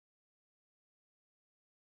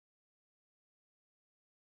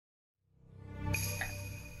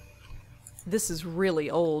This is really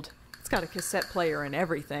old. It's got a cassette player and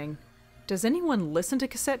everything. Does anyone listen to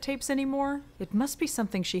cassette tapes anymore? It must be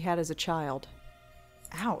something she had as a child.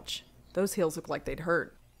 Ouch. Those heels look like they'd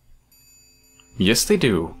hurt. Yes, they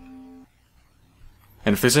do.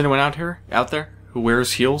 And if there's anyone out there who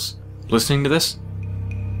wears heels, listening to this,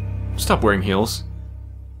 stop wearing heels.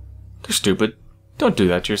 They're stupid. Don't do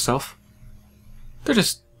that to yourself.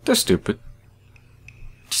 They're stupid.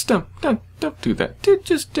 Just don't do that.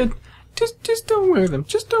 Just don't wear them.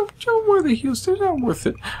 Just don't wear the heels. They're not worth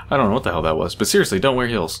it. I don't know what the hell that was, but seriously, don't wear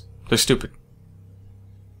heels. They're stupid.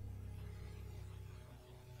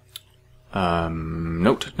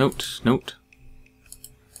 Note.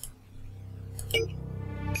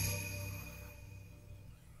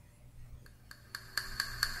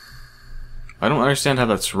 I don't understand how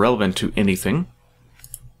that's relevant to anything.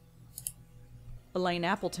 Elaine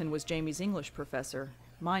Appleton was Jamie's English professor.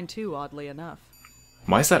 Mine too, oddly enough.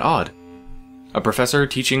 Why is that odd? A professor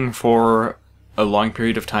teaching for a long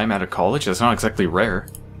period of time at a college? That's not exactly rare.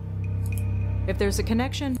 If there's a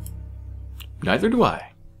connection... Neither do I.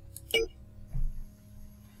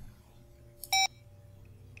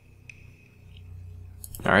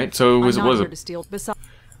 Alright, so was I'm not here it... to steal. Besides,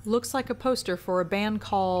 looks like a poster for a band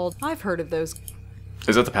called... I've heard of those.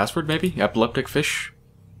 Is that the password, maybe? Epileptic fish?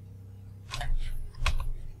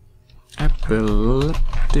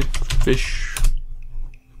 Epileptic fish.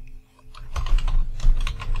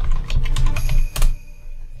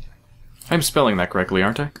 I'm spelling that correctly,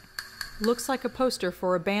 aren't I? Looks like a poster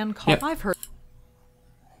for a band called... Yep. I've heard...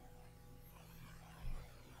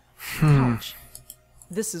 Ouch.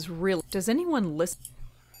 This is real. Does anyone listen?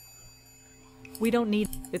 We don't need...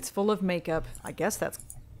 It's full of makeup. I guess that's...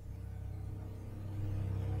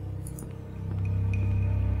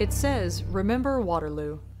 It says, remember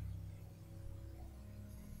Waterloo.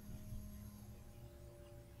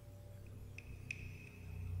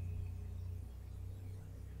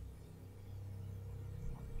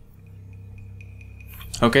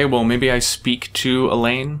 Okay, well, maybe I speak to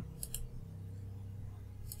Elaine.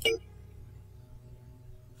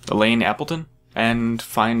 Elaine Appleton? And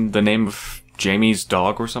find the name of Jamie's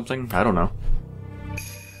dog or something? I don't know.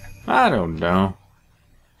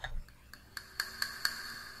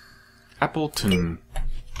 Appleton.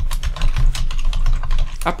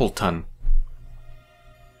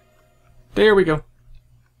 There we go.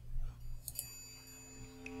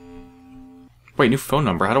 Wait, new phone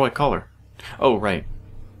number. How do I call her? Oh, right.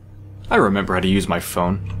 I remember how to use my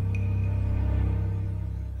phone.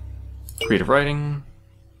 Creative writing.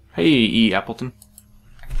 Hey, E. Appleton.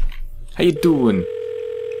 How you doing?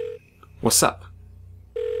 What's up?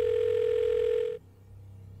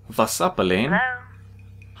 What's up, Elaine? Hello?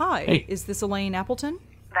 Hi, Hey. Is this Elaine Appleton?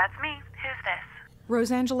 That's me. Who's this?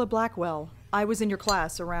 Rosangela Blackwell. I was in your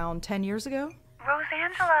class around 10 years ago.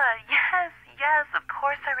 Rosangela. Yes, of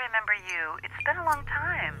course I remember you. It's been a long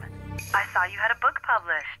time. I saw you had a book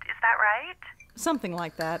published. Is that right? Something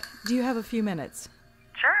like that. Do you have a few minutes?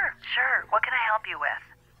 Sure. What can I help you with?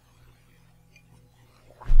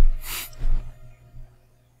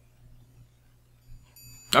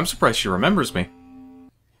 I'm surprised she remembers me.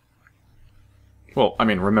 Well, I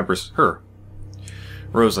mean, remembers her.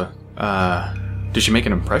 Rosa, did she make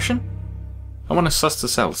an impression? I want to suss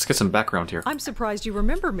this out. Let's get some background here. I'm surprised you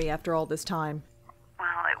remember me after all this time.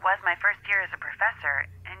 Well, it was my first year as a professor,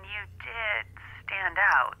 and you did stand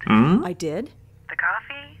out. Hmm? I did? The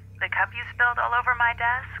coffee? The cup you spilled all over my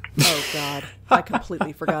desk? Oh, God. I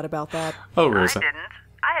completely forgot about that. Oh, I Rosa. didn't.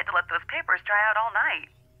 I had to let those papers dry out all night.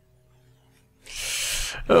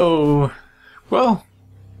 Oh, well,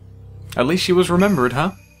 at least she was remembered,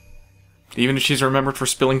 huh? Even if she's remembered for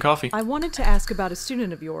spilling coffee. I wanted to ask about a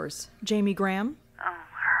student of yours, Jamie Graham. Oh,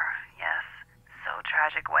 her, yes. So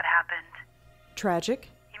tragic what happened. Tragic?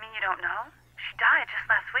 You mean you don't know? She died just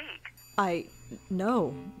last week.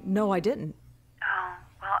 No, I didn't. Oh,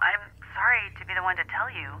 well, I'm sorry to be the one to tell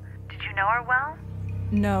you. Did you know her well?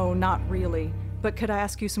 No, not really. But could I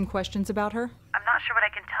ask you some questions about her? I'm not sure what I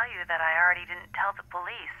can tell you that I already didn't tell the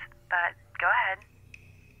police, but go ahead.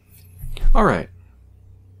 Alright.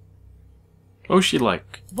 What was she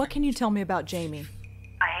like? What can you tell me about Jamie?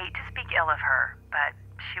 I hate to speak ill of her, but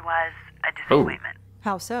she was a disappointment.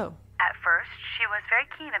 How so? At first, she was very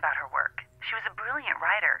keen about her work. She was a brilliant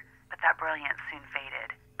writer, but that brilliance soon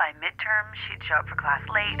faded. By midterm, she'd show up for class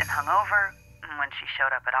late and hungover, when she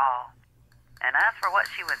showed up at all. And as for what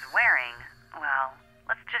she was wearing, well,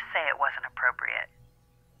 let's just say it wasn't appropriate.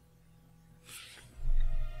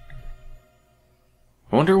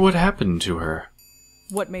 I wonder what happened to her.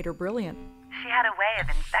 What made her brilliant? She had a way of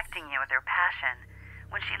infecting you with her passion.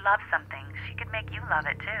 When she loved something, she could make you love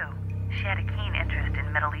it too. She had a keen interest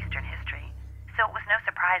in Middle Eastern history, so it was no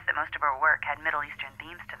surprise that most of her work had Middle Eastern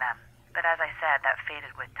themes to them. But as I said, that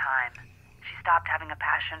faded with time. She stopped having a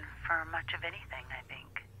passion for much of anything, I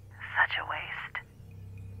think. Such a waste.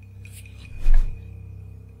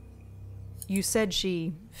 You said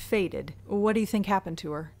she faded. What do you think happened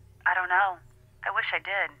to her? I don't know. I wish I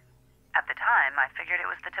did. At the time, I figured it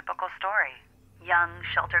was the typical story. Young,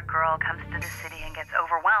 sheltered girl comes to the city and gets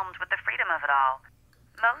overwhelmed with the freedom of it all.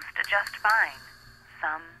 Most adjust fine.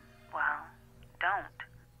 Some, well, don't.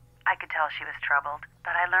 I could tell she was troubled,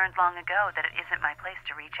 but I learned long ago that it isn't my place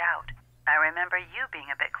to reach out. I remember you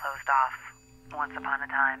being a bit closed off, once upon a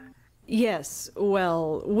time. Yes,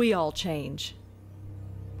 well, we all change.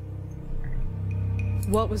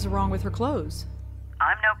 What was wrong with her clothes?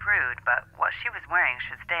 I'm no prude, but what she was wearing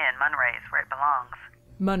should stay in Munray's where it belongs.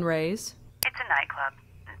 Munray's? It's a nightclub.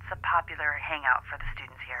 It's a popular hangout for the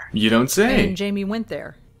students here. You don't say. And Jamie went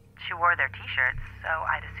there. She wore their t-shirts, so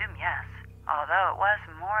I'd assume yes. Although it was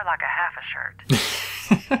more like a half a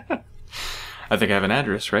shirt. I think I have an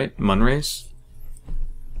address, right? Munray's?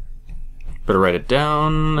 Better write it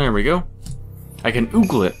down. There we go. I can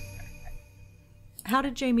oogle it. How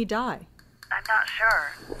did Jamie die? I'm not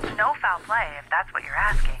sure. No foul play, if that's what you're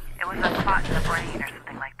asking. It was a spot in the brain or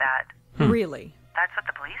something like that. Really? That's what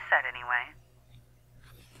the police said anyway.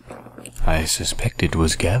 I suspect it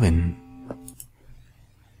was Gavin.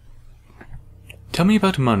 Tell me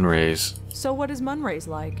about Munray's. So what is Munray's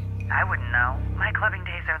like? I wouldn't know. My clubbing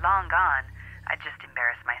days are long gone. I'd just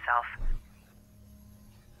embarrass myself.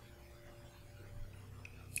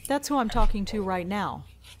 That's who I'm talking to right now.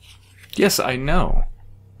 Yes, I know.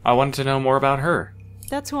 I wanted to know more about her.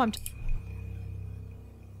 That's who I'm...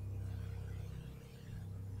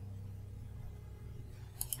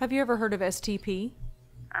 Have you ever heard of STP?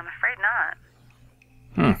 I'm afraid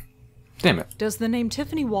not. Damn it. Does the name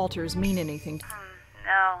Tiffany Walters mean anything?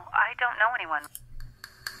 No, I don't know anyone.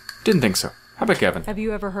 Didn't think so. How about Gavin? Have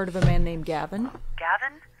you ever heard of a man named Gavin?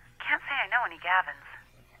 Gavin? Can't say I know any Gavins.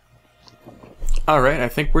 Alright, I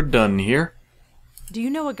think we're done here. Do you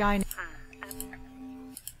know a guy...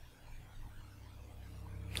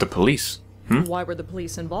 The police. Why were the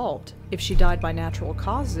police involved? If she died by natural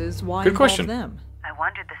causes, why Good involve question. them? I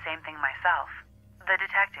wondered the same thing myself. The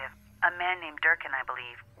detective, a man named Durkin, I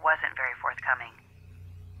believe, wasn't very forthcoming.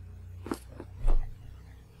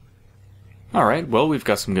 Alright, well, we've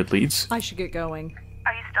got some good leads. I should get going.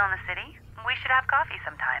 Are you still in the city? We should have coffee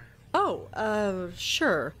sometime. Oh,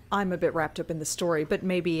 sure. I'm a bit wrapped up in the story, but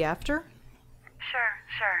maybe after?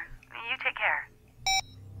 Sure. You take care.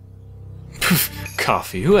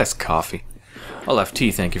 Coffee. Who has coffee? I'll have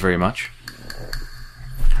tea, thank you very much.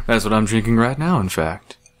 That's what I'm drinking right now, in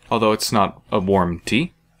fact. Although it's not a warm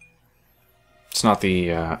tea. It's not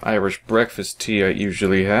the Irish breakfast tea I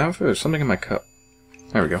usually have. There's something in my cup.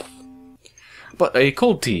 There we go. But a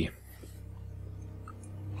cold tea.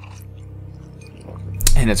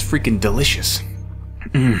 And it's freaking delicious.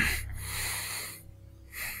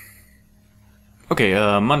 Okay,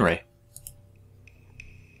 Munray.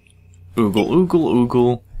 Oogle, oogle,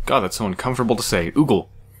 oogle. God, that's so uncomfortable to say. Oogle.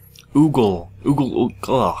 Oogle. Oogle, oogle.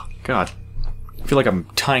 Oh, God. I feel like I'm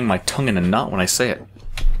tying my tongue in a knot when I say it.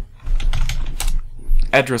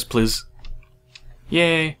 Address, please.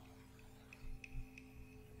 Yay.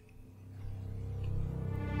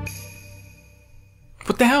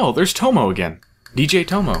 What the hell? There's Tomo again. DJ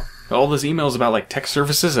Tomo. All those emails about, like, tech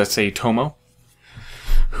services that say Tomo.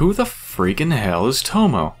 Who the freaking hell is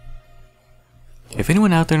Tomo? If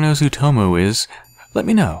anyone out there knows who Tomo is, let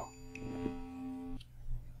me know.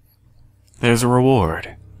 There's a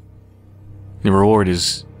reward. The reward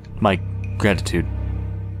is my gratitude.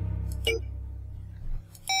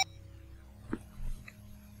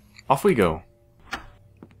 Off we go.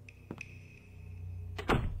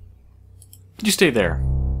 You stay there.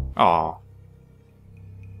 Aw.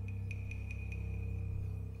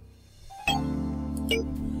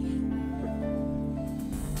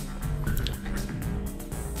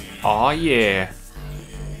 Aw, yeah.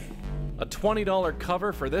 A $20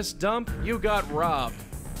 cover for this dump? You got robbed.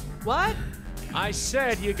 What? I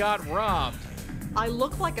said you got robbed. I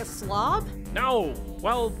look like a slob? No.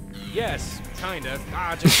 Well, yes, kinda.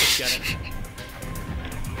 Just forget it.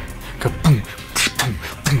 Kaboom.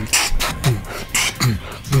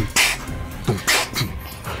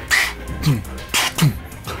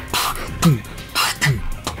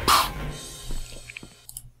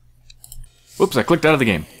 Whoops, I clicked out of the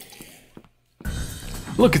game.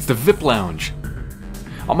 Look, it's the VIP lounge.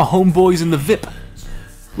 All my homeboys in the VIP.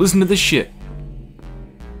 Listen to this shit.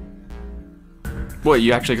 What,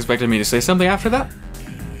 you actually expected me to say something after that?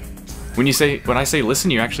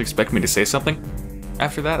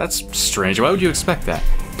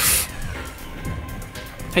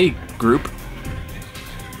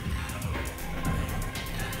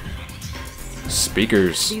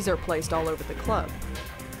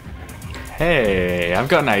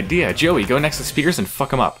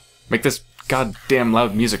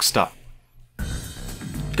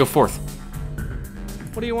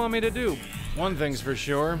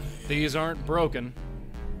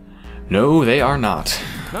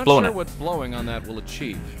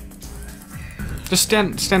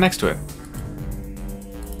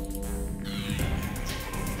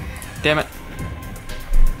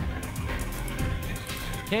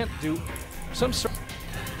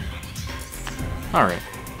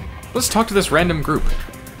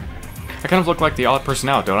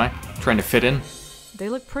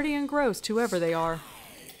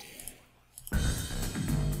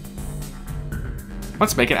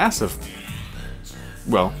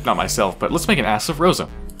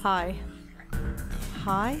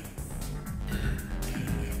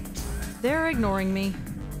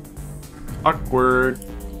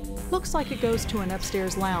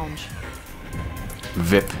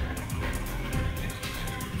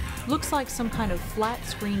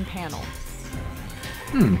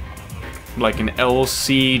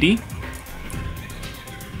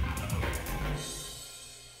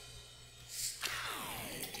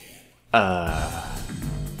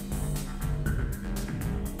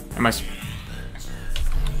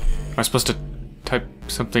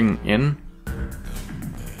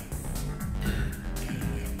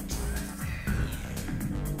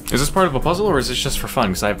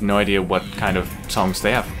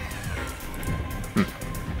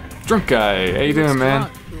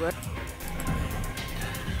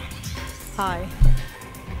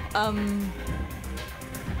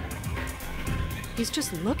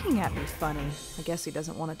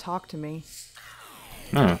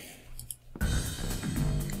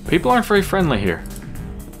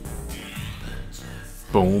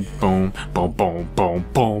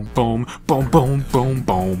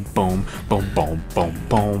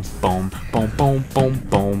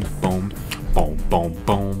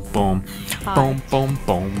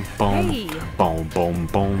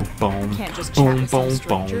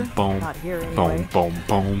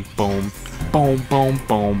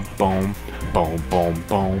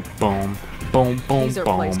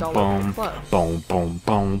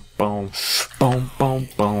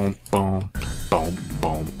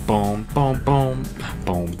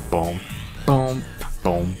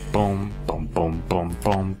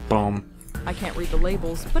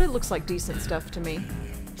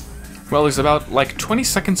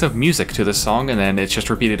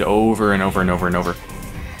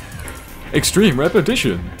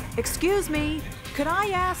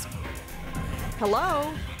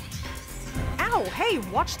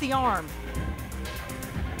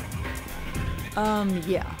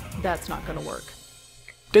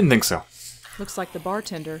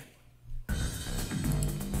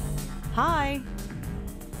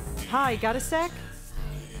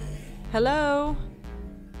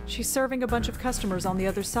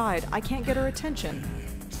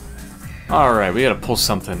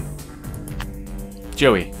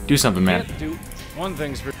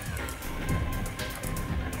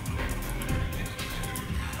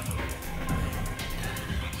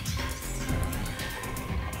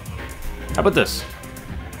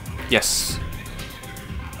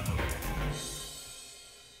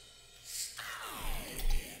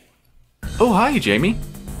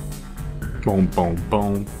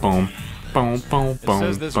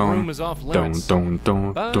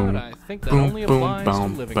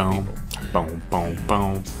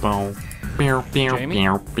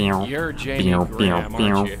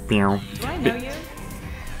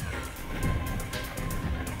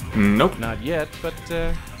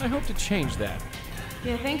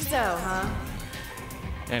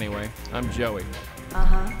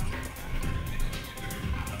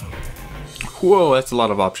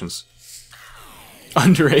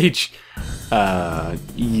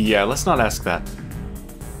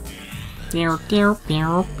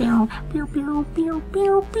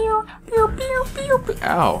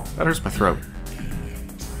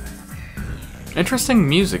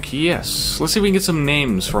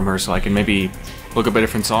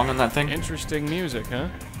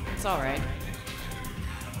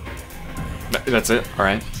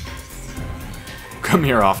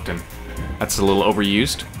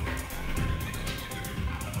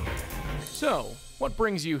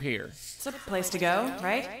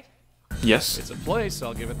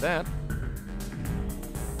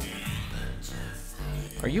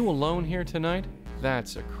 Are you alone here tonight?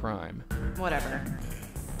 That's a crime. Whatever.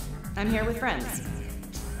 I'm here with friends.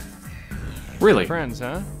 Really? Friends,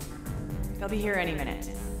 huh? They'll be here any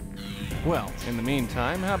minute. Well, in the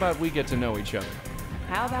meantime, how about we get to know each other?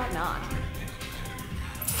 How about not?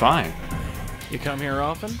 Fine. You come here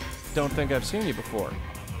often? Don't think I've seen you before.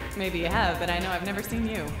 Maybe you have, but I know I've never seen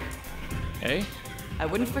you. Hey? I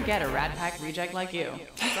wouldn't forget a Rat Pack reject like you.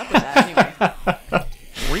 What's up with that, anyway?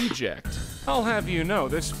 Reject? I'll have you know,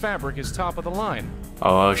 this fabric is top of the line.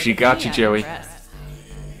 Oh, she got you, I'm Joey. impressed.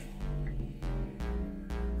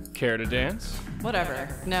 Care to dance? Whatever.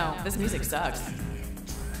 No, this music sucks.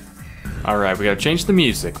 Alright, we gotta change the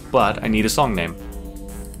music, but I need a song name.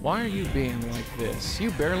 Why are you being like this? You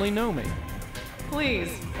barely know me.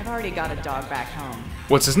 Please, I've already got a dog back home.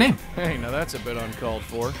 What's his name? Hey, now that's a bit uncalled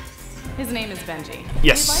for. His name is Benji.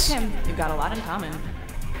 Yes. You'd like him. You've got a lot in common.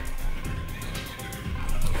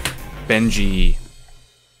 Benji.